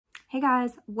Hey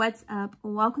guys, what's up?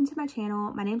 Welcome to my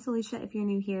channel. My name's Alicia if you're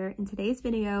new here. In today's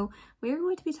video, we are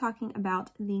going to be talking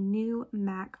about the new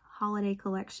MAC holiday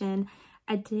collection.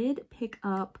 I did pick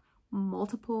up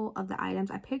multiple of the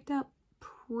items. I picked up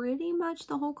pretty much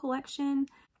the whole collection,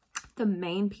 the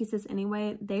main pieces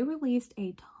anyway. They released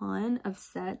a ton of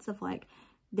sets of like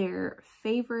their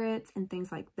favorites and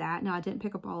things like that. Now I didn't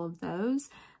pick up all of those,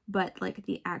 but like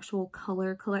the actual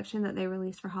color collection that they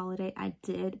released for holiday, I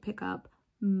did pick up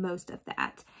most of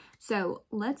that. So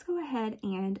let's go ahead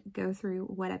and go through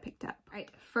what I picked up. All right,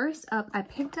 first up, I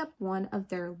picked up one of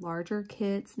their larger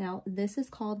kits. Now this is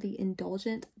called the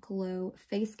Indulgent Glow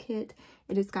Face Kit.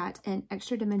 It has got an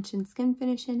extra dimension skin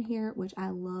finish in here, which I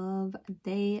love.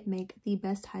 They make the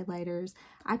best highlighters.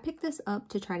 I picked this up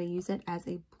to try to use it as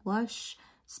a blush.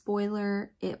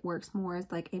 Spoiler, it works more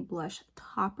as like a blush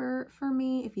topper for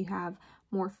me. If you have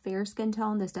more fair skin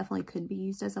tone, this definitely could be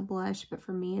used as a blush, but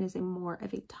for me it is a more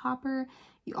of a topper.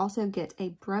 You also get a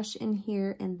brush in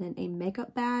here and then a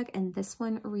makeup bag, and this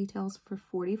one retails for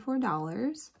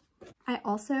 $44. I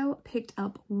also picked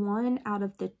up one out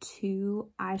of the two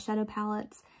eyeshadow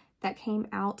palettes that came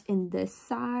out in this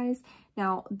size.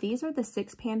 Now these are the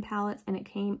 6-pan palettes and it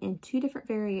came in two different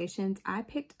variations. I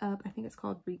picked up, I think it's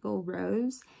called Regal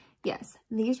Rose. Yes,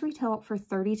 these retail for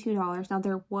 $32. Now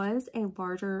there was a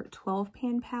larger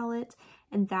 12-pan palette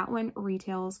and that one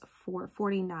retails for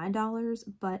 $49,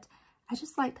 but I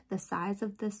just liked the size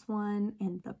of this one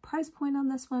and the price point on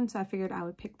this one, so I figured I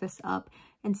would pick this up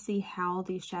and see how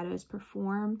these shadows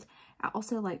performed. I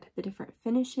also liked the different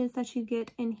finishes that you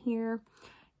get in here,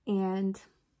 and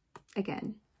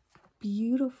again,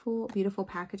 beautiful, beautiful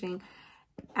packaging.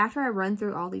 After I run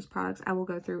through all these products, I will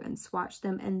go through and swatch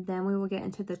them, and then we will get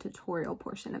into the tutorial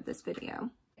portion of this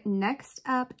video. Next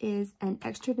up is an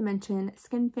extra dimension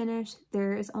skin finish.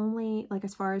 There is only, like,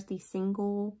 as far as the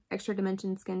single extra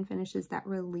dimension skin finishes that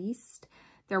released,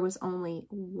 there was only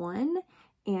one,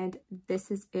 and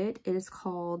this is it. It is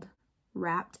called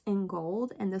Wrapped in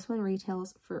Gold, and this one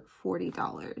retails for $40.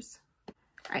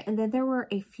 All right, and then there were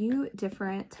a few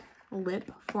different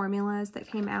lip formulas that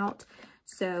came out.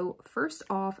 So first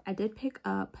off, I did pick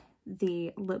up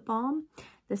the lip balm.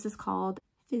 This is called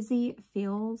Fizzy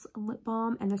Feels Lip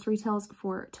Balm, and this retails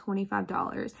for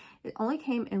 $25. It only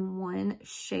came in one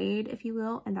shade, if you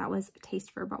will, and that was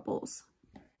Taste for Bubbles.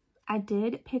 I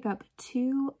did pick up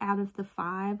 2 out of the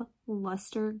 5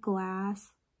 Luster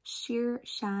Glass Sheer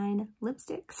Shine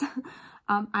lipsticks.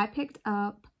 I picked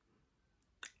up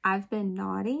I've Been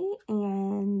Naughty,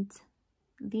 and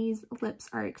these lips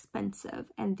are expensive,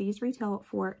 and these retail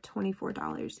for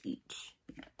 $24 each.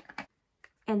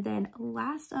 And then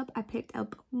last up, I picked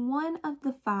up one of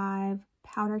the 5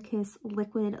 Powder Kiss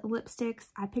liquid lipsticks.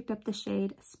 I picked up the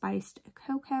shade Spiced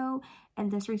Cocoa,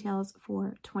 and this retails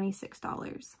for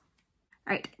 $26.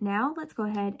 All right, now let's go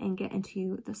ahead and get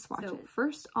into the swatches. So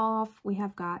first off, we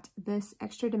have got this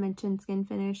extra dimension skin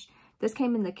finish. This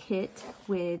came in the kit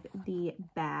with the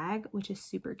bag, which is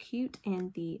super cute,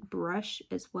 and the brush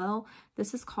as well.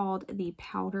 This is called the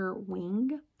Powder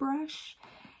Wing brush.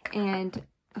 And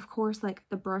of course, like,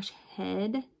 the brush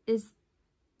head is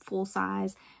full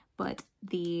size, but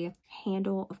the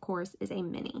handle, of course, is a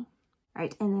mini. All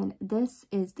right, and then this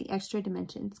is the extra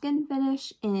dimension skin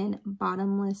finish in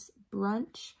Bottomless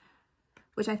Brunch,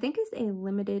 which I think is a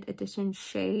limited edition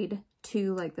shade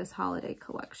to like this holiday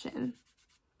collection.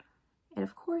 And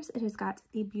of course, it has got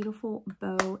the beautiful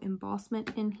bow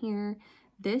embossment in here.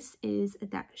 This is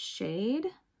that shade.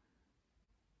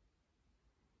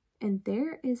 And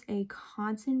there is a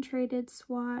concentrated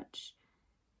swatch.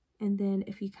 And then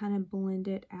if you kind of blend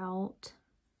it out,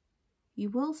 you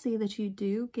will see that you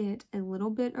do get a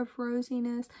little bit of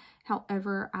rosiness.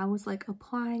 However, I was like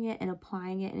applying it, and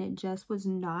it just was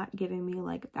not giving me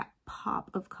like that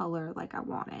pop of color like I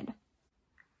wanted.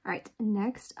 All right,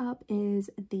 next up is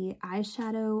the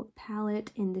eyeshadow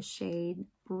palette in the shade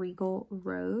Regal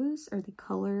Rose, or the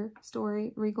color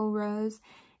story Regal Rose.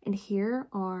 And here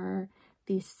are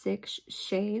the 6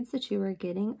 shades that you are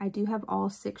getting. I do have all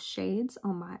 6 shades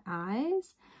on my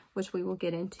eyes, which we will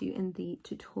get into in the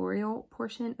tutorial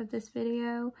portion of this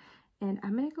video. And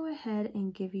I'm going to go ahead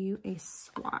and give you a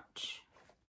swatch.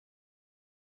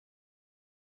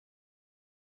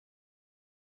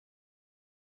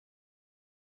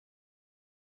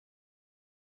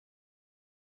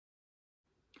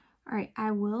 All right,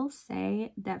 I will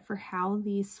say that for how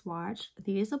these swatch,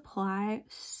 these apply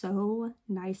so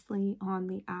nicely on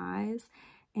the eyes,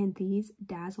 and these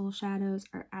dazzle shadows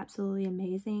are absolutely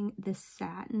amazing. The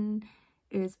satin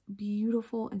is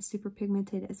beautiful and super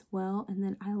pigmented as well, and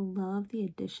then I love the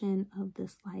addition of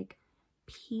this like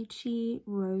peachy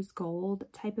rose gold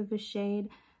type of a shade.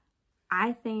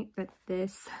 I think that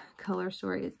this color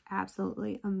story is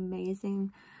absolutely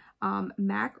amazing.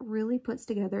 MAC really puts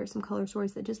together some color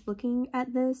stories that just looking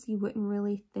at this, you wouldn't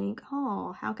really think,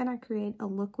 oh, how can I create a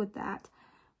look with that?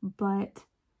 But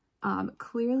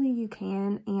clearly you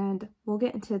can, and we'll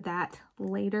get into that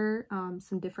later,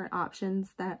 some different options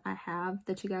that I have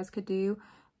that you guys could do.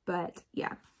 But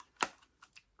yeah,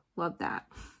 love that.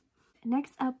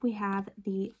 Next up, we have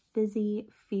the Fizzy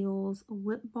Feels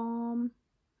Lip Balm.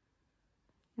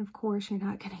 And of course, you're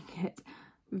not going to get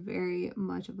very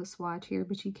much of a swatch here,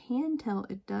 but you can tell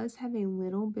it does have a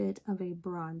little bit of a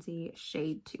bronzy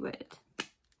shade to it.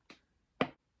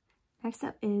 Next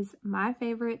up is my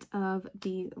favorite of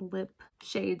the lip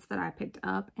shades that I picked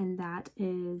up, and that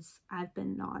is I've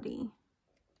Been Naughty.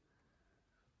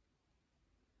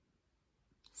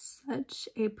 Such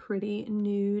a pretty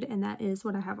nude, and that is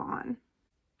what I have on.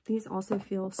 These also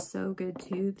feel so good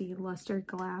too, the Luster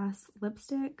Glass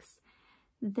lipsticks.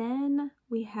 Then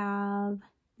we have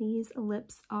these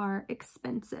Lips Are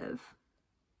Expensive.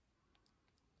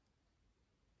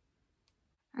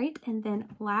 All right, and then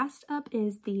last up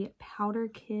is the Powder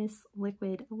Kiss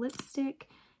liquid lipstick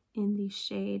in the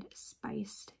shade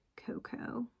Spiced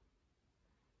Cocoa.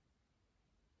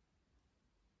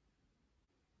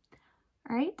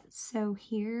 All right, so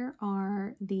here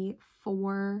are the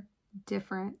 4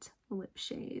 different lip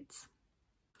shades.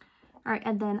 All right,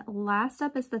 and then last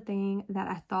up is the thing that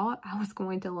I thought I was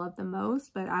going to love the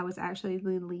most, but I was actually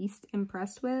the least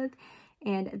impressed with,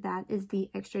 and that is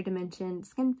the Extra Dimension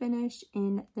Skin Finish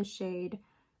in the shade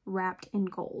Wrapped in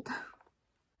Gold.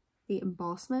 The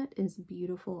embossment is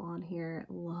beautiful on here.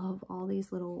 Love all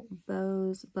these little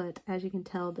bows, but as you can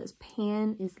tell, this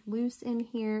pan is loose in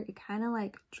here. It kind of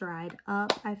like dried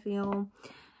up, I feel.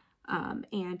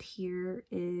 And here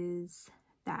is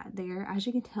that there. As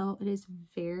you can tell, it is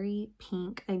very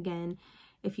pink. Again,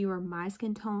 if you are my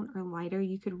skin tone or lighter,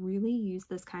 you could really use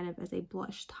this kind of as a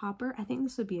blush topper. I think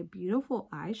this would be a beautiful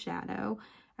eyeshadow.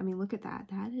 I mean, look at that.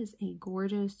 That is a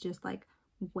gorgeous, just like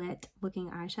wet looking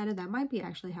eyeshadow. That might be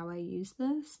actually how I use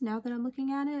this now that I'm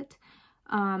looking at it.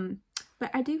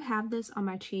 But I do have this on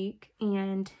my cheek,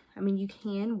 and I mean, you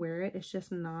can wear it. It's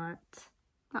just not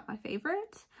my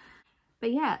favorite.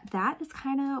 But yeah, that is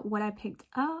kind of what I picked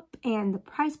up and the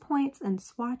price points and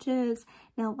swatches.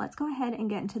 Now let's go ahead and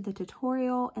get into the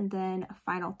tutorial and then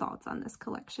final thoughts on this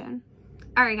collection.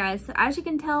 All right guys, so as you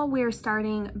can tell, we're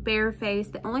starting bare face.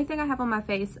 The only thing I have on my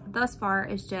face thus far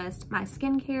is just my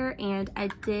skincare, and I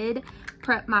did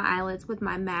prep my eyelids with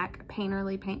my MAC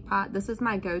Painterly Paint Pot. This is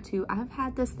my go-to. I've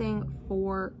had this thing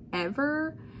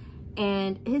forever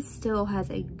and it still has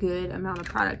a good amount of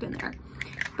product in there.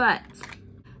 But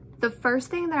the first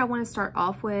thing that I want to start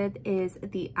off with is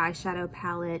the eyeshadow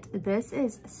palette. This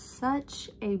is such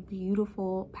a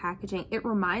beautiful packaging. It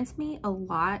reminds me a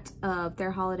lot of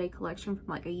their holiday collection from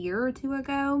like a year or 2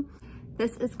 ago.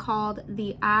 This is called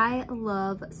the I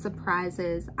Love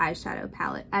Surprises eyeshadow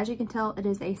palette. As you can tell, it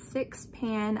is a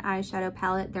 6-pan eyeshadow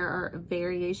palette. There are a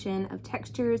variation of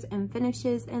textures and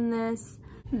finishes in this.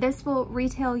 This will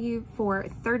retail you for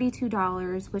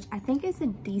 $32, which I think is a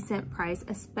decent price,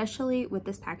 especially with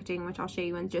this packaging, which I'll show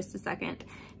you in just a second.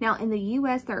 Now, in the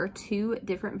US, there are 2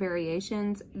 different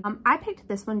variations. I picked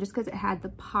this one just because it had the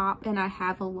pop, and I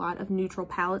have a lot of neutral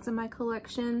palettes in my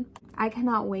collection. I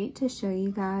cannot wait to show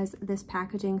you guys this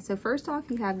packaging. So first off,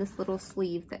 you have this little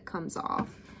sleeve that comes off.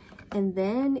 And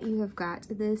then you have got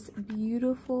this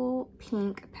beautiful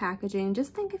pink packaging.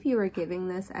 Just think if you were giving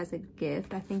this as a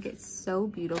gift. I think it's so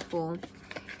beautiful.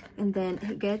 And then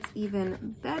it gets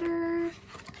even better.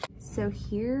 So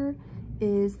here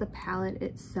is the palette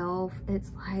itself.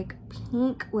 It's like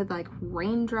pink with like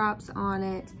raindrops on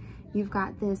it. You've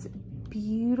got this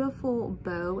beautiful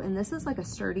bow, and this is like a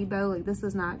sturdy bow. Like this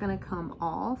is not gonna come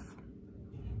off.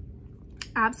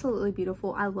 Absolutely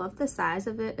beautiful. I love the size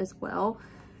of it as well,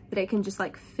 that it can just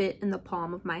like fit in the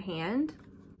palm of my hand.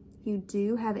 You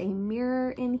do have a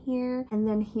mirror in here, and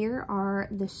then here are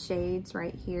the shades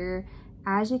right here.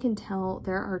 As you can tell,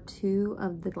 there are 2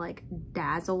 of the like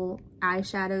Dazzle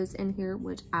eyeshadows in here,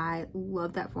 which I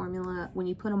love that formula. When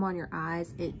you put them on your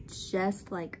eyes, it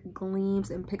just like gleams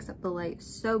and picks up the light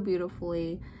so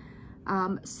beautifully.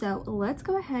 So let's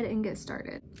go ahead and get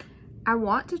started. I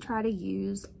want to try to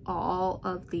use all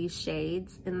of these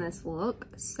shades in this look,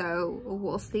 so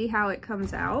we'll see how it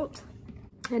comes out.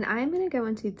 And I'm going to go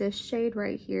into this shade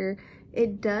right here.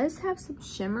 It does have some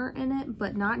shimmer in it,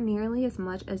 but not nearly as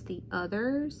much as the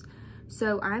others.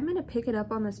 So I'm going to pick it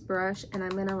up on this brush, and I'm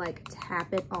going to like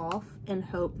tap it off and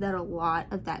hope that a lot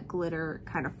of that glitter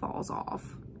kind of falls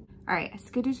off. All All right, I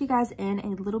scooted you guys in a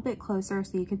little bit closer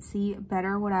so you could see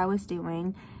better what I was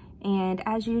doing. And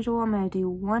as usual, I'm going to do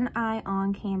one eye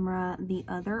on camera, the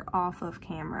other off of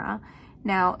camera.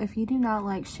 Now, if you do not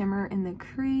like shimmer in the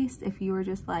crease, if you are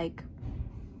just like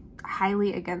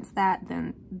highly against that,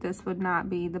 then this would not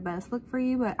be the best look for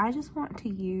you. But I just want to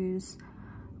use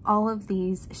all of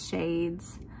these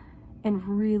shades and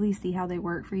really see how they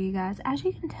work for you guys. As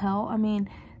you can tell, I mean,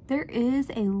 there is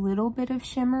a little bit of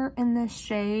shimmer in this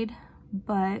shade,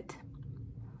 but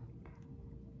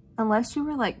unless you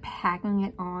were like packing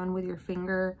it on with your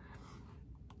finger,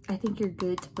 I think you're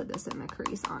good to put this in the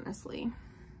crease, honestly.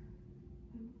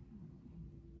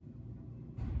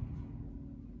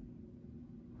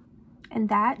 And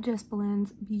that just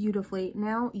blends beautifully.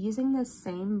 Now, using this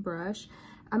same brush,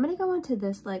 I'm gonna go into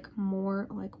this like more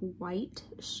like white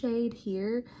shade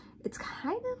here. It's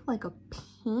kind of like a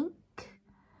pink,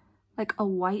 like a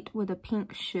white with a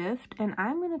pink shift. And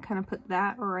I'm gonna kind of put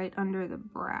that right under the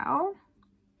brow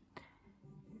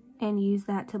and use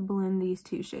that to blend these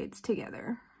two shades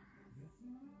together.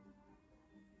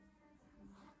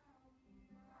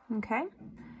 Okay,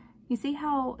 you see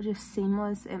how just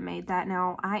seamless it made that?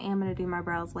 Now, I am going to do my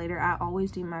brows later. I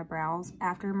always do my brows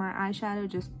after my eyeshadow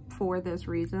just for this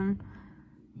reason,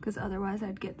 because otherwise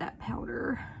I'd get that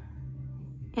powder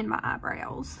in my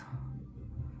eyebrows.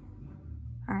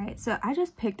 All right, so I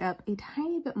just picked up a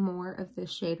tiny bit more of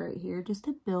this shade right here just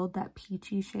to build that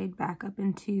peachy shade back up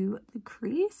into the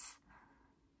crease.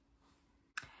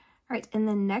 All right, and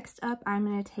then next up, I'm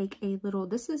gonna take a little,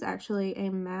 this is actually a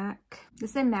MAC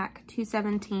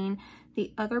 217.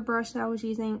 The other brush that I was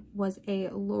using was a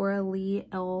Laura Lee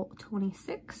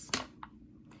L26. All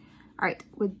right,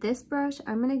 with this brush,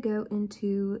 I'm gonna go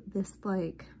into this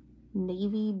like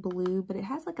navy blue, but it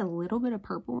has like a little bit of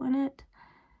purple in it.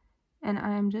 And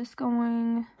I'm just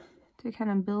going to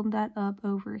kind of build that up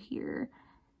over here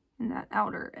in that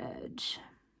outer edge.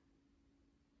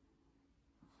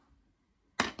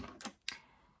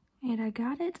 And I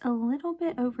got it a little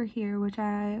bit over here, which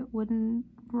I wouldn't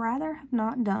rather have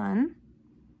not done.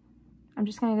 I'm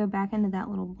just going to go back into that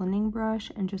little blending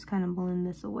brush and just kind of blend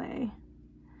this away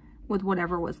with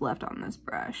whatever was left on this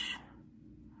brush.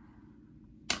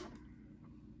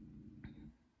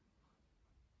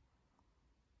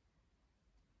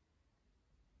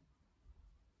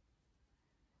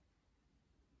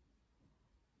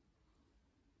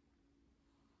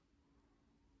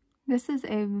 This is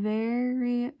a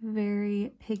very,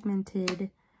 very pigmented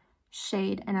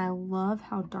shade, and I love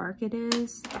how dark it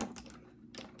is.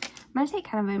 I'm going to take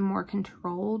kind of a more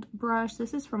controlled brush.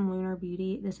 This is from Lunar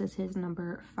Beauty. This is his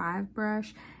number 5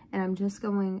 brush, and I'm just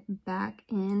going back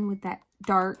in with that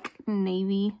dark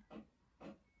navy.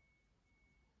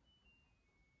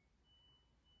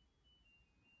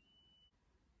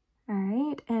 All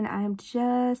right, and I'm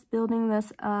just building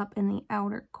this up in the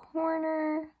outer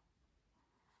corner.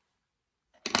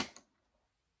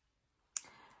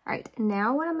 All right,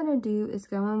 now what I'm going to do is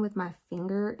go in with my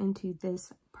finger into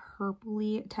this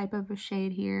purpley type of a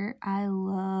shade here. I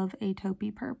love a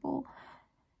taupey purple,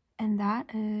 and that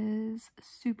is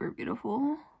super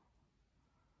beautiful.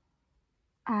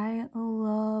 I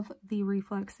love the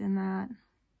reflex in that.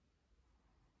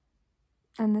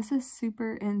 And this is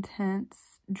super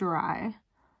intense dry.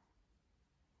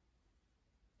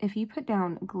 If you put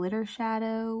down glitter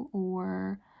shadow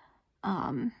or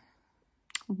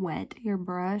wet your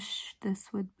brush,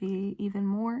 this would be even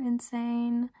more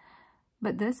insane.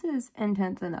 But this is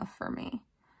intense enough for me. All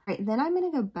right, then I'm going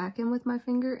to go back in with my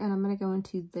finger and I'm going to go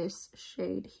into this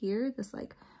shade here, this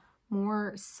like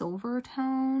more silver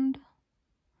toned.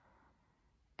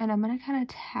 And I'm going to kind of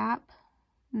tap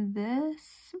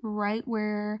this right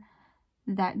where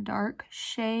that dark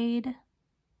shade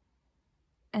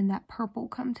and that purple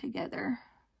come together,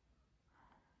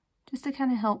 just to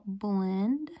kind of help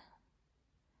blend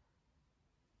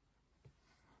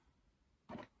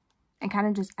and kind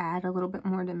of just add a little bit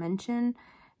more dimension.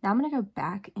 Now I'm going to go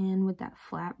back in with that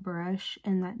flat brush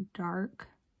and that dark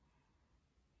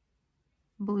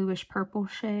bluish purple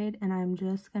shade, and I'm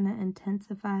just going to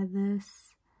intensify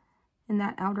this in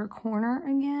that outer corner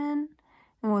again.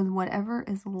 And with whatever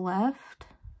is left,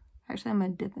 actually I'm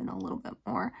going to dip in a little bit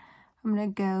more. I'm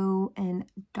going to go and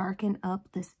darken up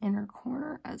this inner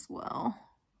corner as well.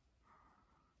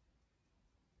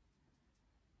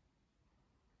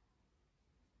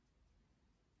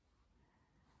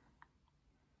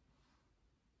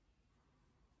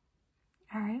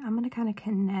 All right, I'm going to kind of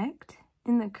connect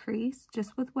in the crease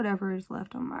just with whatever is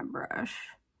left on my brush.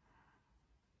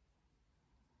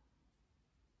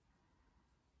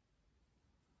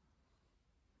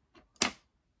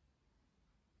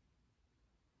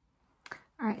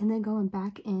 All right, and then going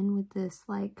back in with this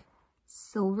like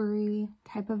silvery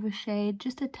type of a shade,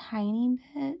 just a tiny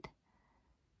bit.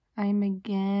 I'm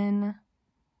again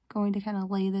going to kind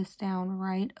of lay this down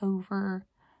right over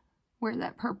where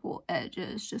that purple edge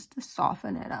is, just to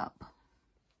soften it up.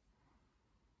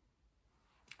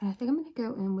 And I think I'm going to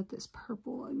go in with this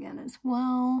purple again as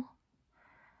well,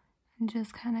 and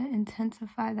just kind of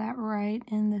intensify that right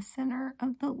in the center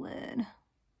of the lid.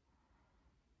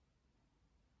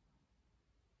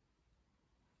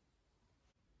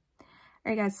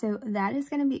 Alright guys, so that is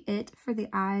going to be it for the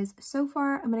eyes so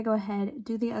far. I'm going to go ahead,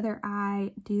 do the other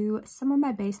eye, do some of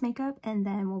my base makeup, and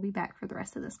then we'll be back for the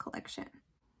rest of this collection.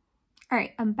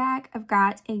 Alright, I'm back. I've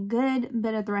got a good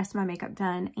bit of the rest of my makeup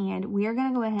done, and we are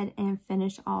going to go ahead and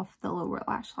finish off the lower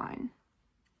lash line.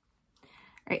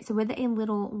 Alright, so with a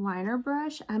little liner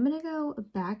brush, I'm going to go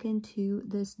back into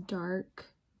this dark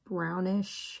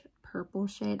brownish purple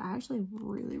shade. I actually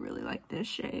really like this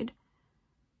shade.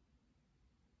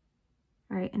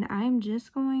 All right, and I'm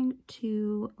just going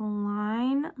to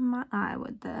line my eye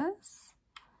with this.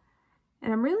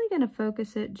 And I'm really going to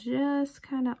focus it just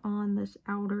kind of on this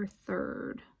outer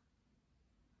third.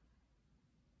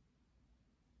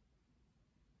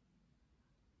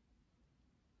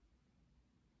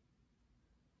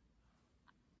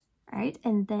 All right,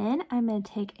 and then I'm going to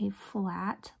take a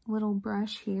flat little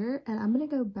brush here, and I'm going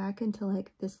to go back into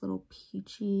like this little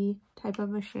peachy type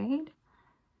of a shade.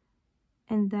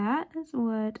 And that is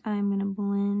what I'm going to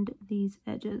blend these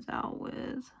edges out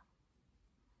with.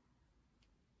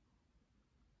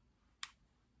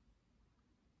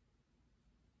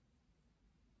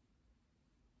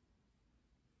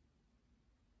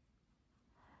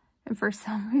 And for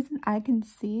some reason, I can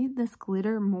see this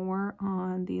glitter more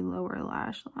on the lower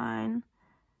lash line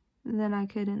than I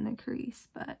could in the crease,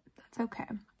 but that's okay.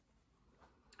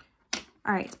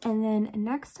 All right, and then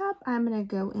next up, I'm going to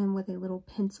go in with a little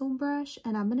pencil brush,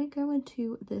 and I'm going to go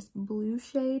into this blue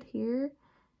shade here.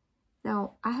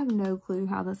 Now, I have no clue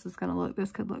how this is going to look. This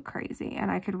could look crazy,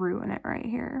 and I could ruin it right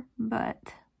here, but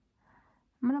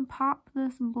I'm going to pop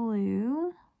this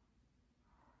blue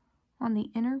on the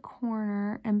inner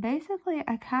corner, and basically,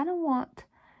 I kind of want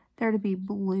there to be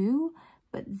blue,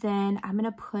 but then I'm going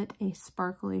to put a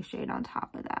sparkly shade on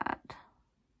top of that.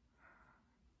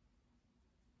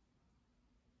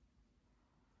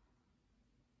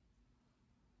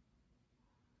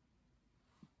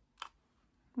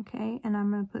 Okay, and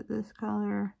I'm going to put this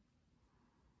color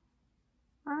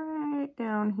right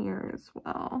down here as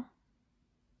well.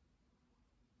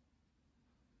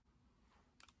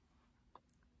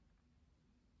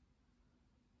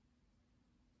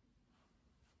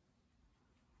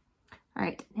 All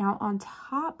right, now on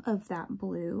top of that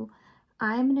blue,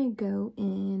 I'm going to go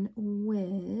in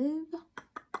with,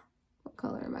 what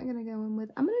color am I going to go in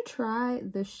with? I'm going to try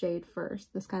this shade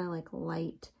first, this kind of like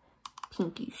light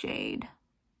pinky shade.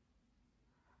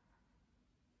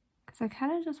 Because I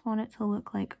kind of just want it to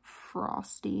look like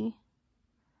frosty.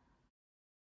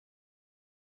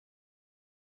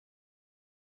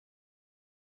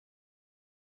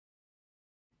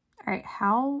 All right,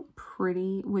 how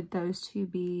pretty would those two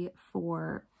be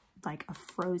for like a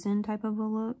Frozen type of a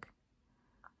look?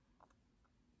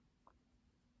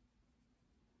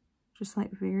 Just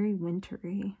like very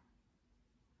wintry.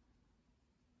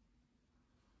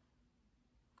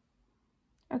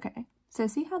 Okay, so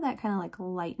see how that kind of like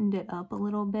lightened it up a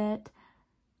little bit?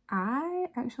 I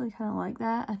actually kind of like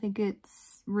that. I think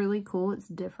it's really cool. It's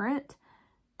different.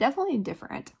 Definitely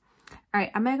different. All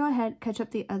right, I'm going to go ahead, catch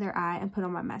up the other eye, and put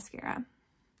on my mascara.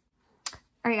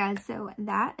 All right, guys, so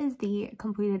that is the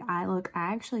completed eye look.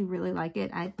 I actually really like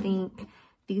it. I think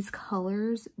these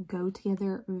colors go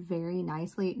together very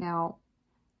nicely. Now,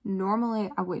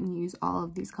 normally I wouldn't use all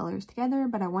of these colors together,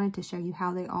 but I wanted to show you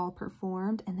how they all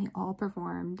performed, and they all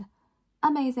performed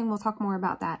amazing. We'll talk more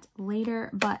about that later,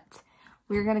 but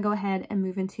we're going to go ahead and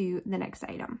move into the next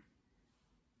item.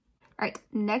 All right,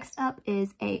 next up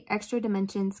is a Extra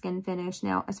Dimension Skin Finish.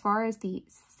 Now, as far as the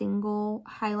single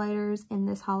highlighters in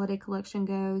this holiday collection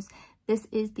goes, this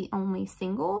is the only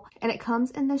single, and it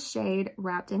comes in the shade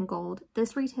Wrapped in Gold.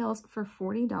 This retails for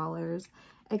 $40.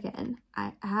 Again,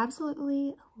 I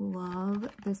absolutely love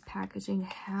this packaging.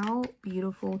 How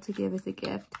beautiful to give as a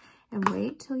gift. And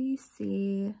wait till you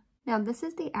see. Now, this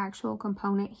is the actual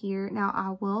component here. Now,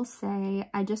 I will say,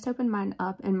 I just opened mine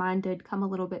up and mine did come a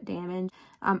little bit damaged.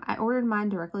 I ordered mine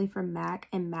directly from MAC,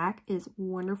 and MAC is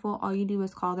wonderful. All you do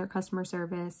is call their customer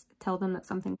service, tell them that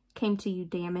something came to you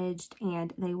damaged,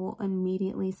 and they will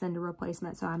immediately send a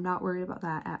replacement. So I'm not worried about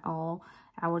that at all.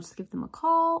 I will just give them a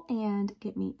call and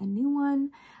get me a new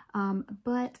one.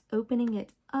 But opening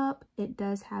it up, it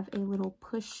does have a little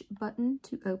push button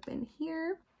to open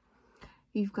here.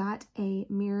 You've got a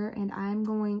mirror, and I'm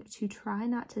going to try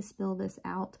not to spill this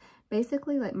out.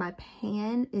 Basically, like, my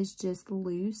pan is just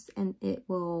loose and it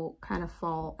will kind of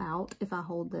fall out if I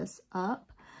hold this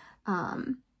up.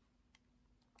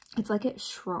 It's like it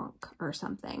shrunk or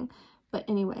something. But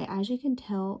anyway, as you can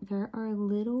tell, there are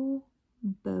little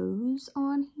bows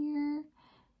on here,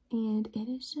 and it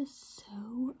is just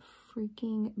so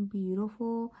freaking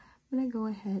beautiful. I'm gonna go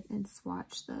ahead and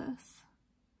swatch this.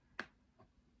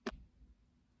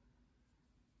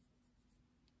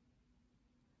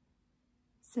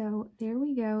 So there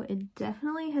we go. It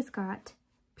definitely has got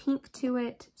pink to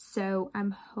it. So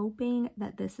I'm hoping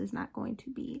that this is not going to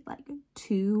be like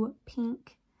too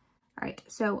pink. All right,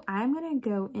 so I'm gonna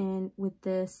go in with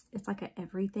this. It's like an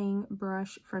everything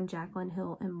brush from Jaclyn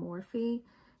Hill and Morphe.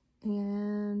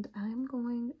 And I'm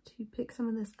going to pick some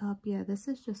of this up. Yeah, this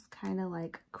is just kind of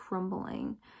like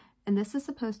crumbling. And this is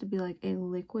supposed to be like a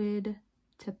liquid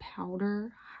to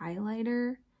powder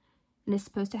highlighter. And it's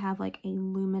supposed to have like a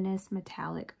luminous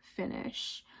metallic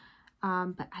finish.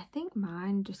 But I think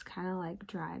mine just kind of like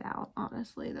dried out,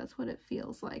 honestly. That's what it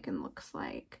feels like and looks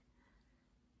like.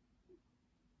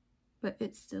 But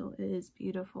it still is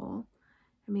beautiful.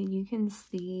 I mean, you can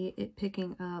see it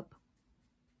picking up.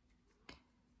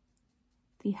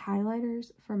 The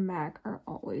highlighters from MAC are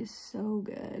always so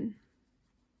good.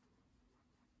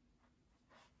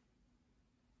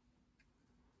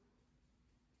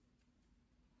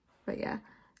 But yeah,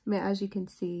 I mean, as you can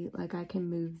see, like, I can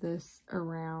move this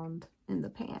around in the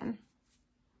pan.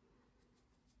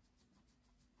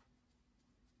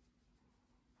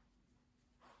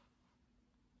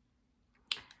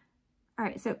 All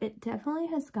right, so it definitely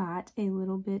has got a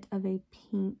little bit of a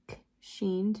pink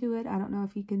sheen to it. I don't know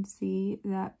if you can see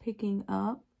that picking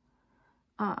up.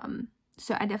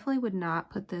 So I definitely would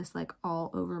not put this like all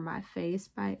over my face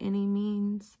by any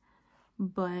means,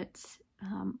 but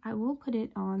I will put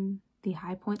it on the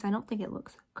high points. I don't think it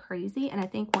looks crazy, and I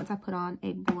think once I put on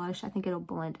a blush, I think it'll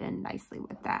blend in nicely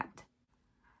with that.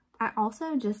 I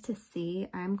also, just to see,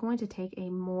 I'm going to take a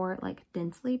more like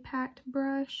densely packed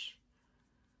brush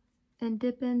and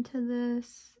dip into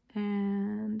this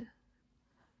and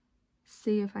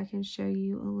see if I can show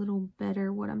you a little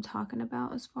better what I'm talking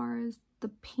about as far as the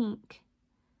pink.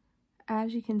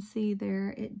 As you can see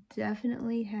there, it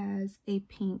definitely has a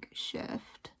pink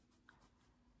shift.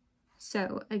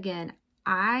 So again,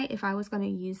 if I was going to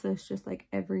use this just like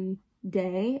every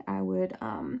day, I would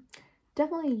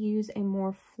definitely use a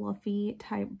more fluffy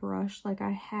type brush like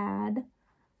I had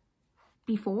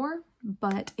before.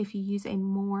 But if you use a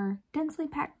more densely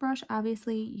packed brush,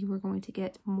 obviously you are going to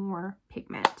get more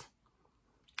pigment.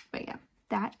 But yeah,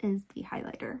 that is the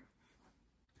highlighter.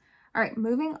 All right,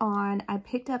 moving on, I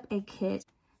picked up a kit.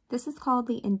 This is called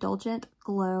the Indulgent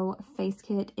Glow Face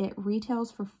Kit. It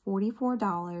retails for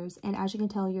 $44, and as you can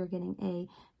tell, you're getting a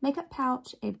makeup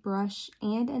pouch, a brush,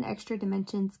 and an extra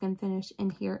dimension skin finish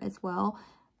in here as well.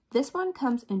 This one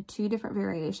comes in 2 different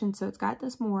variations, so it's got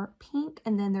this more pink,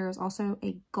 and then there's also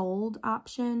a gold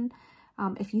option.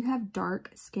 If you have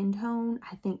dark skin tone,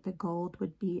 I think the gold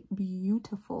would be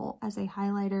beautiful as a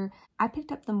highlighter. I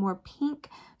picked up the more pink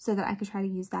so that I could try to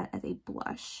use that as a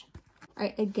blush. All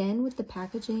right, again with the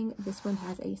packaging, this one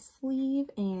has a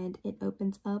sleeve and it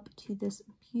opens up to this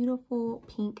beautiful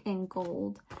pink and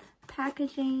gold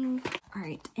packaging. All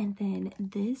right, and then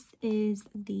this is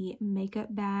the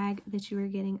makeup bag that you are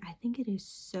getting. I think it is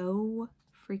so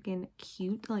freaking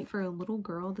cute. Like, for a little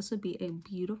girl, this would be a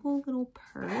beautiful little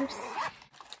purse.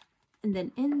 And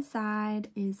then inside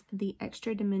is the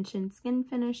extra dimension skin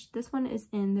finish. This one is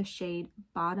in the shade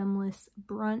Bottomless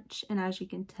Brunch, and as you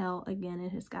can tell, again,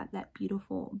 it has got that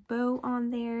beautiful bow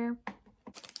on there.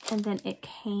 And then it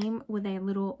came with a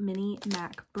little mini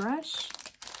MAC brush.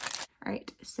 All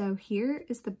right, so here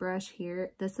is the brush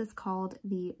here. This is called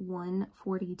the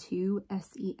 142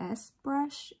 SES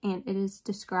brush, and it is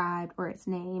described, or it's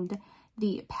named,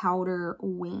 the powder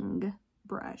wing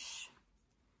brush.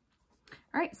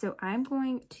 All right, so I'm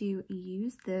going to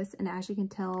use this, and as you can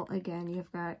tell, again,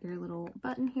 you've got your little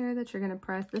button here that you're going to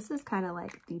press. This is kind of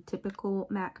like the typical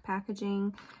MAC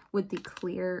packaging with the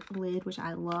clear lid, which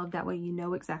I love. That way you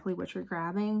know exactly what you're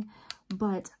grabbing.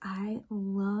 But I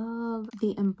love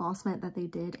the embossment that they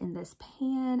did in this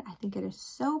pan. I think it is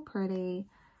so pretty.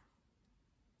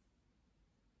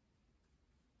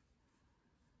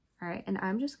 All right, and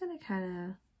I'm just going to kind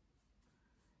of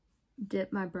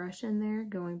dip my brush in there,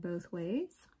 going both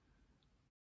ways.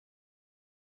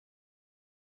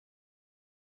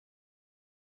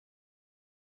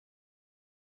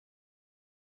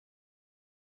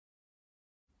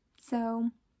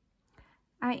 So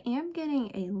I am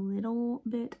getting a little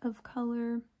bit of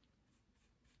color,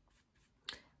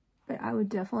 but I would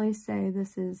definitely say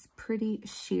this is pretty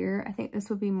sheer. I think this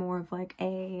would be more of like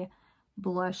a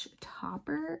blush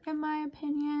topper in my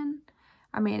opinion.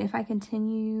 I mean, if I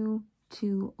continue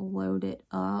to load it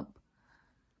up,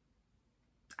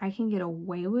 I can get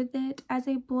away with it as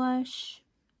a blush.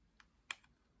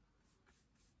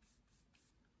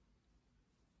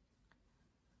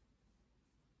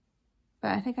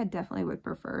 But I think I definitely would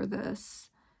prefer this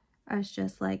as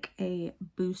just like a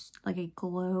boost, like a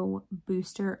glow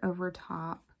booster over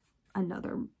top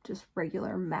another just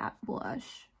regular matte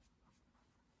blush.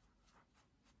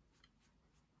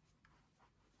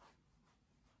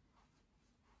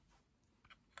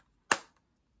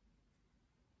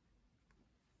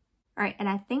 All right, and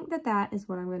I think that that is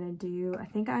what I'm going to do. I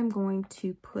think I'm going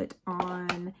to put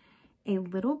on a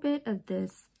little bit of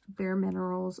this Bare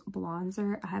Minerals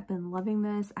bronzer. I have been loving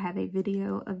this. I have a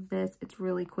video of this. It's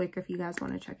really quick if you guys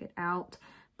want to check it out.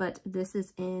 But this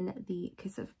is in the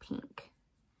Kiss of Pink.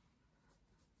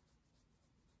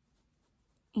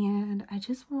 And I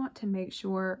just want to make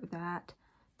sure that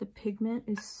the pigment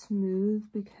is smooth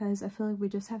because I feel like we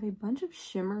just have a bunch of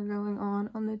shimmer going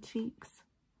on the cheeks.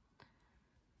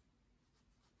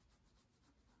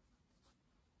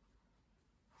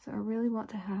 So I really want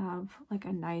to have like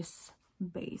a nice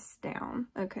base down.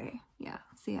 Okay, yeah,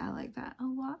 see, I like that a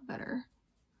lot better.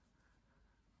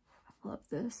 I love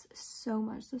this so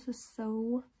much. This is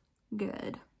so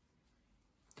good.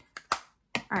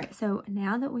 All right, so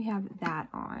now that we have that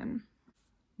on,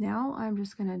 now I'm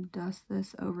just gonna dust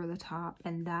this over the top,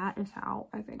 and that is how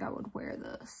I think I would wear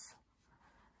this.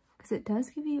 Because it does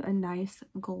give you a nice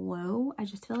glow. I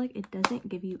just feel like it doesn't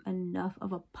give you enough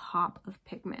of a pop of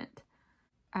pigment.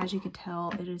 As you can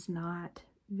tell, it is not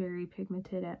very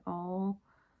pigmented at all.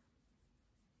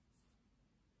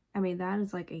 I mean, that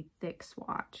is like a thick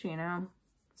swatch, you know?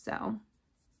 So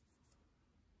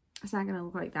it's not gonna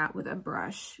look like that with a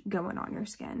brush going on your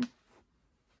skin.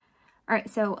 All right,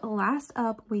 so last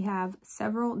up, we have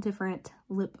several different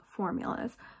lip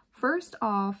formulas. First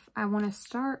off, I wanna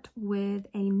start with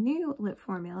a new lip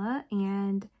formula,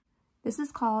 and this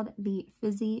is called the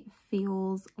Fizzy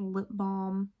Feels Lip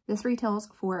Balm. This retails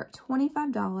for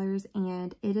 $25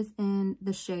 and it is in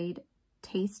the shade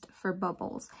Taste for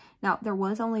Bubbles. Now, there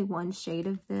was only one shade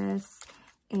of this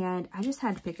and I just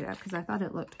had to pick it up because I thought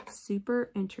it looked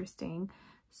super interesting.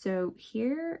 So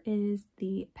here is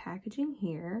the packaging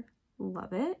here.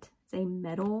 Love it. It's a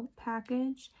metal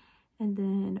package. And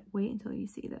then wait until you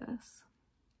see this.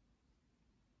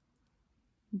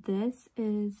 This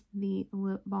is the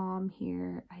lip balm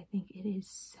here. I think it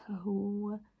is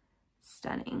so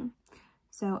stunning.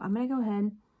 So I'm going to go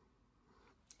ahead.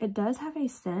 It does have a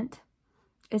scent.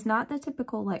 It's not the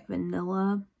typical like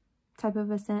vanilla type of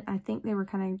a scent. I think they were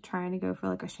kind of trying to go for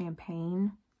like a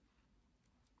champagne.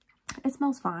 It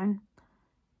smells fine.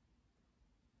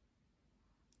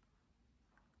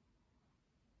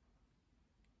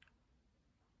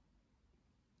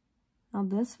 Now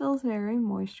this feels very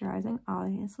moisturizing.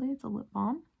 Obviously, it's a lip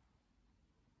balm.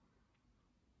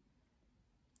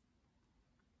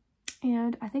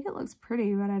 And I think it looks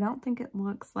pretty, but I don't think it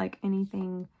looks like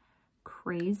anything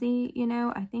crazy, you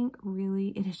know? I think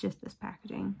really it is just this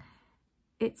packaging.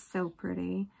 It's so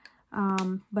pretty.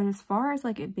 But as far as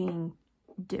like it being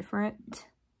different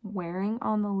wearing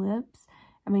on the lips,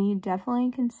 I mean, you definitely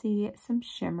can see some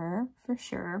shimmer for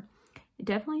sure. It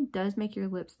definitely does make your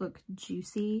lips look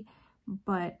juicy,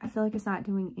 but I feel like it's not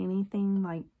doing anything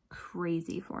like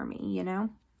crazy for me, you know?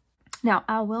 Now,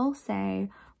 I will say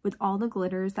with all the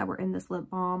glitters that were in this lip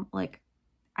balm, like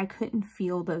I couldn't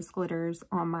feel those glitters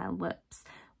on my lips,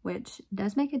 which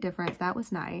does make a difference. That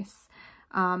was nice.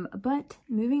 But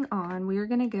moving on, we are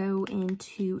going to go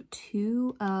into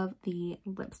two of the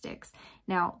lipsticks.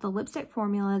 Now, the lipstick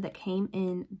formula that came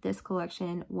in this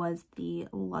collection was the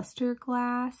Luster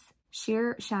Glass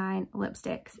Sheer Shine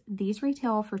lipsticks. These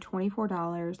retail for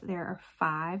 $24. There are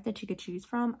 5 that you could choose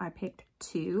from. I picked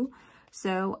 2.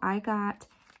 So I got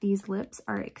These Lips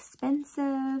Are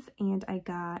Expensive and I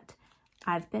got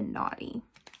I've Been Naughty.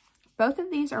 Both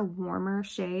of these are warmer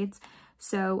shades.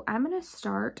 So I'm going to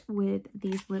start with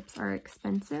These Lips Are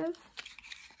Expensive.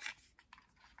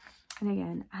 And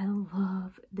again, I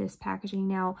love this packaging.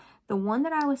 Now, the one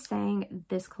that I was saying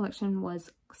this collection was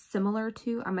similar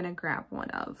to, I'm going to grab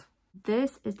one of.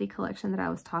 This is the collection that I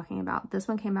was talking about. This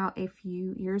one came out a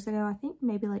few years ago. I think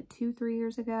maybe like 2-3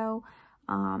 years ago.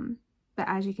 But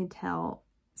as you can tell,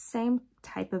 same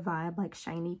type of vibe, like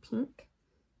shiny pink.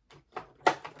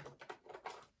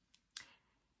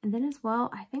 And then as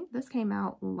well, I think this came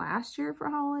out last year for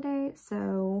holiday,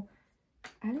 so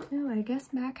I don't know. I guess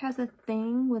MAC has a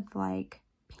thing with like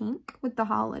pink with the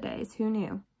holidays. Who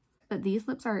knew? But these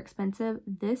lips are expensive.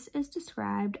 This is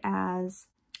described as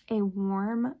a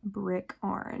warm brick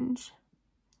orange.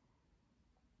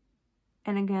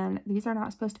 And again, these are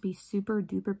not supposed to be super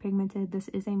duper pigmented. This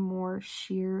is a more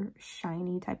sheer,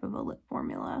 shiny type of a lip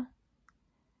formula.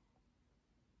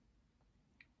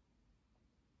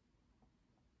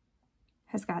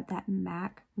 Has got that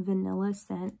MAC vanilla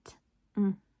scent.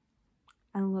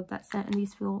 I love that scent, and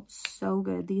these feel so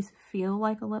good. These feel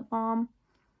like a lip balm,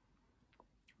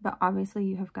 but obviously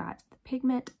you have got the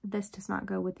pigment. This does not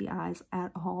go with the eyes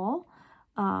at all,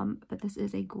 but this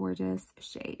is a gorgeous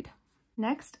shade.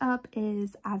 Next up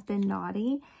is I've Been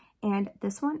Naughty, and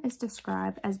this one is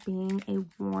described as being a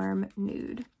warm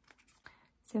nude.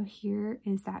 So here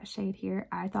is that shade here.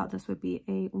 I thought this would be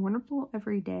a wonderful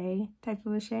everyday type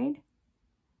of a shade.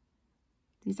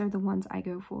 These are the ones I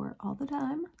go for all the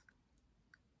time.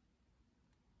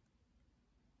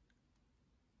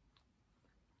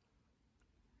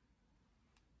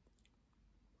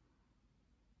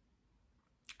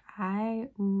 I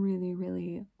really,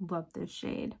 really love this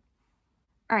shade.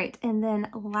 All right, and then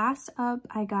last up,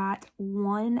 I got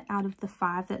 1 out of the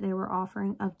 5 that they were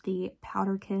offering of the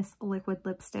Powder Kiss liquid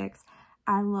lipsticks.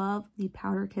 I love the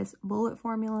Powder Kiss bullet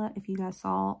formula. If you guys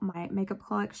saw my makeup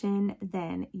collection,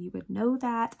 then you would know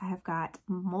that. I have got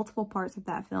multiple parts of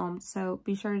that filmed, so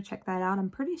be sure to check that out. I'm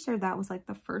pretty sure that was like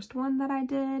the first one that I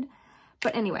did.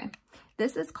 But anyway,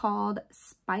 this is called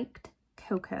Spiked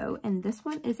Cocoa, and this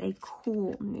one is a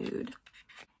cool nude.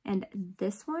 And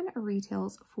this one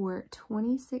retails for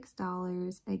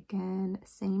 $26. Again,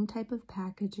 same type of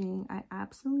packaging. I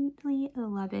absolutely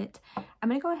love it. I'm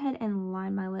going to go ahead and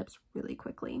line my lips really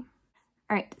quickly.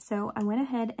 All right, so I went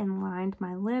ahead and lined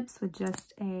my lips with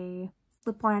just a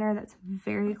lip liner that's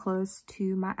very close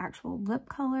to my actual lip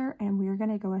color. And we're going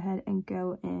to go ahead and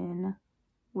go in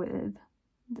with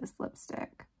this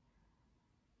lipstick.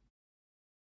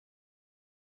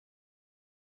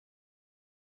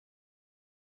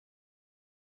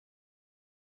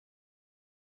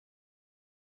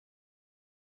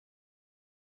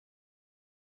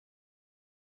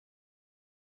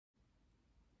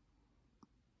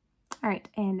 All right,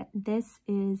 and this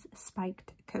is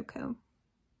Spiked Cocoa.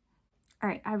 All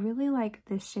right, I really like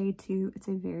this shade too. It's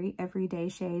a very everyday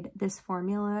shade. This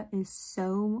formula is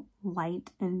so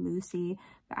light and moussey,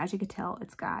 but as you can tell,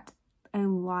 it's got a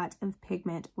lot of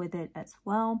pigment with it as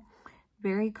well.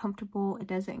 Very comfortable. It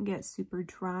doesn't get super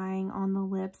drying on the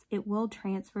lips. It will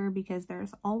transfer because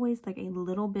there's always like a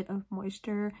little bit of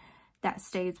moisture that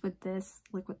stays with this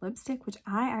liquid lipstick, which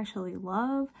I actually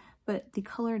love, but the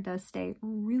color does stay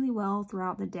really well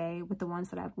throughout the day with the ones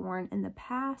that I've worn in the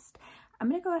past. I'm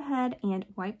going to go ahead and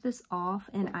wipe this off,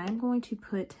 and I'm going to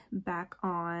put back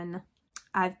on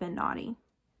I've Been Naughty.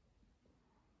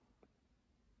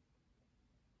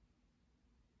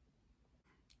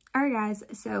 Alright guys,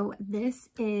 so this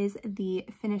is the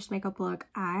finished makeup look.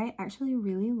 I actually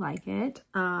really like it.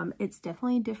 It's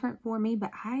definitely different for me,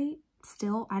 but I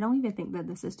don't even think that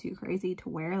this is too crazy to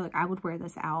wear. Like, I would wear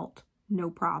this out, no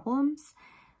problems.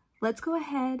 Let's go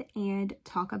ahead and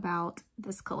talk about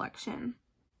this collection.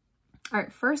 All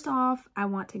right, first off, I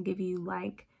want to give you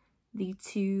like the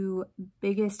 2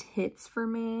 biggest hits for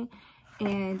me,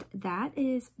 and that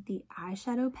is the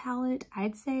eyeshadow palette.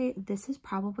 I'd say this is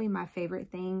probably my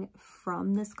favorite thing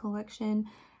from this collection.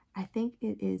 I think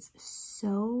it is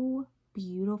so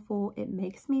beautiful. It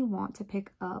makes me want to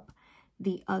pick up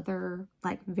the other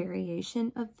like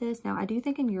variation of this. Now, I do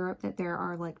think in Europe that there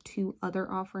are like 2 other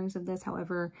offerings of this.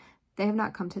 However, they have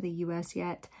not come to the US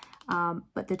yet.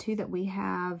 But the 2 that we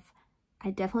have,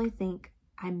 I definitely think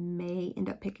I may end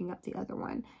up picking up the other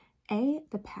one.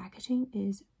 The packaging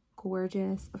is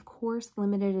gorgeous. Of course,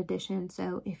 limited edition.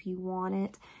 So if you want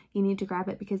it, you need to grab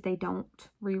it because they don't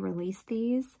re-release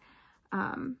these.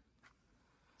 And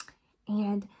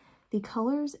the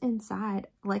colors inside,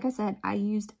 like I said, I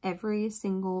used every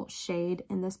single shade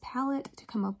in this palette to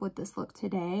come up with this look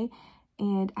today.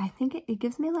 And I think it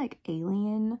gives me like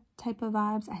alien type of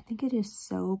vibes. I think it is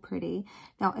so pretty.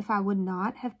 Now, if I would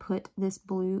not have put this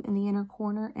blue in the inner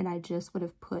corner and I just would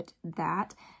have put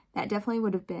that definitely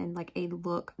would have been like a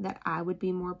look that I would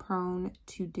be more prone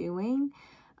to doing.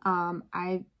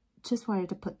 I just wanted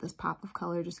to put this pop of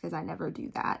color just because I never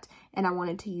do that. And I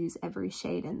wanted to use every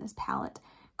shade in this palette.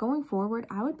 Going forward,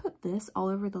 I would put this all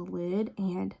over the lid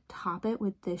and top it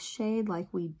with this shade like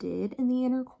we did in the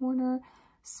inner corner.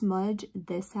 Smudge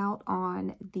this out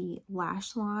on the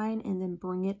lash line and then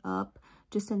bring it up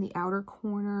just in the outer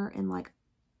corner and like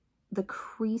the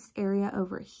crease area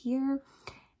over here.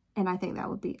 And I think that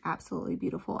would be absolutely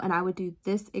beautiful. And I would do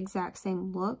this exact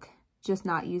same look, just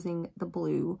not using the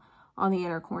blue on the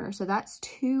inner corner. So that's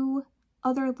 2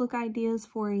 other look ideas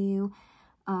for you.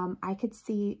 I could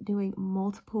see doing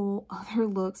multiple other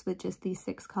looks with just these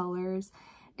 6 colors.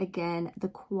 Again, the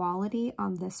quality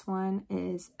on this one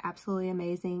is absolutely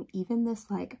amazing. Even this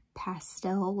like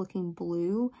pastel looking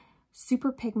blue,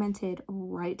 super pigmented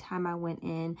right time I went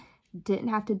in. Didn't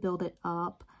have to build it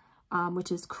up,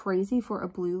 which is crazy for a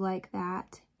blue like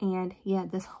that. And yeah,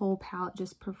 this whole palette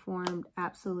just performed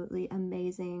absolutely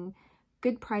amazing.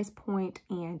 Good price point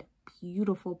and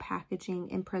beautiful packaging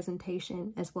and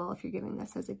presentation as well if you're giving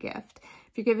this as a gift.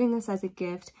 If you're giving this as a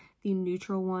gift, the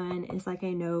neutral one is like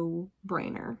a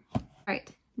no-brainer. All right,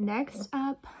 next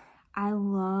up, I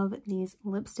love these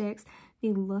lipsticks.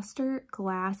 The Luster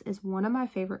Glass is one of my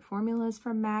favorite formulas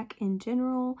from MAC in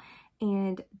general,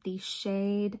 and the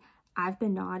shade I've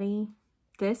Been Naughty,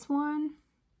 this one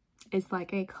is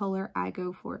like a color I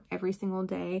go for every single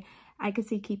day. I could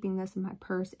see keeping this in my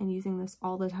purse and using this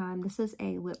all the time. This is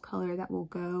a lip color that will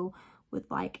go with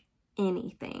like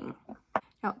anything.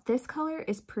 Now this color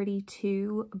is pretty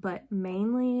too, but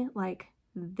mainly like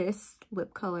this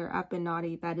lip color, I've Been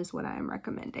Naughty, that is what I am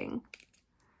recommending.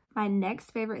 My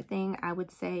next favorite thing I would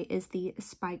say is the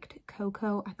Spiked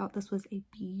Cocoa. I thought this was a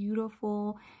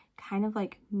beautiful kind of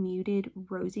like muted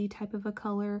rosy type of a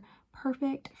color,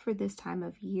 perfect for this time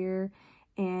of year.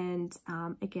 And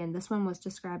again, this one was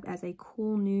described as a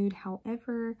cool nude.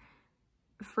 However,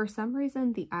 for some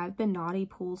reason, the I've Been Naughty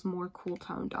pulls more cool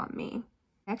toned on me.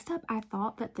 Next up, I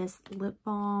thought that this lip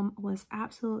balm was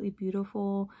absolutely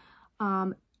beautiful.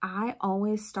 I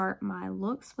always start my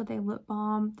looks with a lip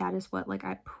balm. That is what like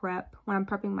I prep when I'm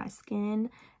prepping my skin.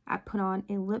 I put on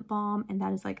a lip balm, and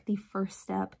that is like the first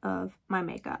step of my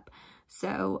makeup.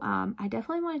 So I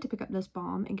definitely wanted to pick up this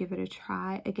balm and give it a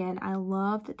try. Again, I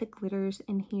love that the glitters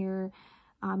in here,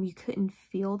 you couldn't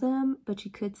feel them, but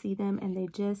you could see them, and they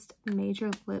just made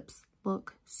your lips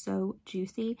look so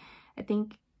juicy. I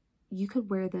think you could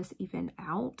wear this even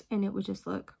out and it would just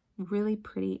look really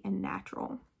pretty and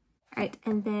natural. All right,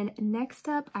 and then next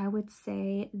up, I would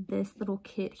say this little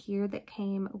kit here that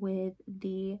came with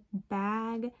the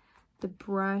bag, the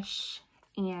brush,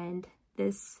 and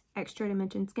this Extra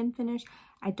Dimension Skin Finish.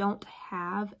 I don't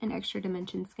have an Extra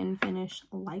Dimension Skin Finish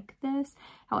like this.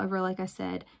 However, like I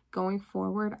said, going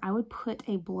forward, I would put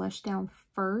a blush down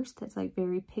first that's like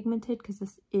very pigmented, because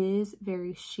this is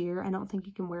very sheer. I don't think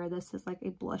you can wear this as like a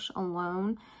blush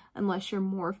alone unless you're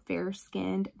more fair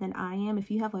skinned than I am. If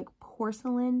you have like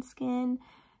porcelain skin,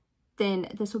 then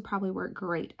this would probably work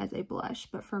great as a blush.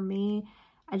 But for me,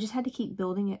 I just had to keep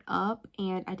building it up,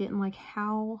 and I didn't like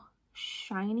how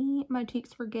shiny my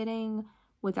cheeks were getting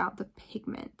without the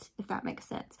pigment, if that makes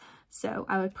sense. So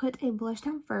I would put a blush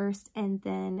down first and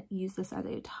then use this as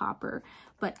a topper.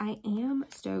 But I am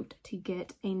stoked to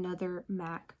get another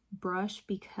MAC brush,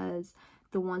 because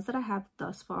the ones that I have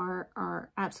thus far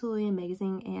are absolutely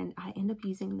amazing, and I end up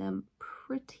using them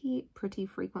pretty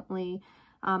frequently.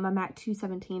 My MAC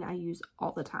 217 I use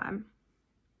all the time.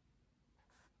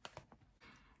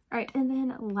 All right, and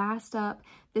then last up,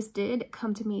 this did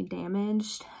come to me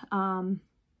damaged,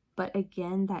 but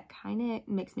again, that kind of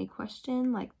makes me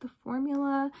question like the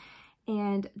formula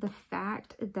and the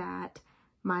fact that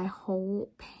my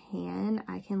whole pan,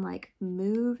 I can like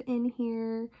move in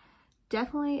here.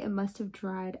 Definitely it must have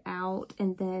dried out,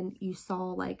 and then you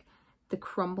saw like the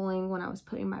crumbling when I was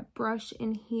putting my brush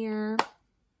in here.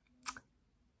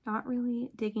 Not really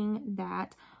digging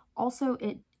that. Also,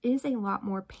 it is a lot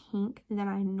more pink than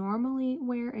I normally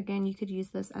wear. Again, you could use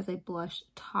this as a blush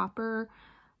topper.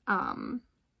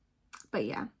 But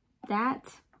yeah,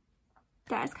 that's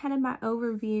kind of my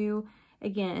overview.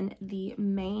 Again, the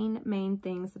main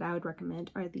things that I would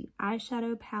recommend are the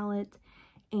eyeshadow palette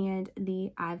and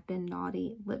the I've Been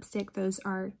Naughty lipstick. Those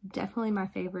are definitely my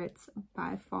favorites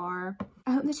by far.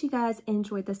 I hope that you guys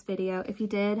enjoyed this video. If you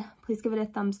did, please give it a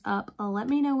thumbs up. Let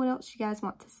me know what else you guys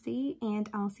want to see, and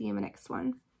I'll see you in the next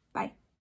one. Bye.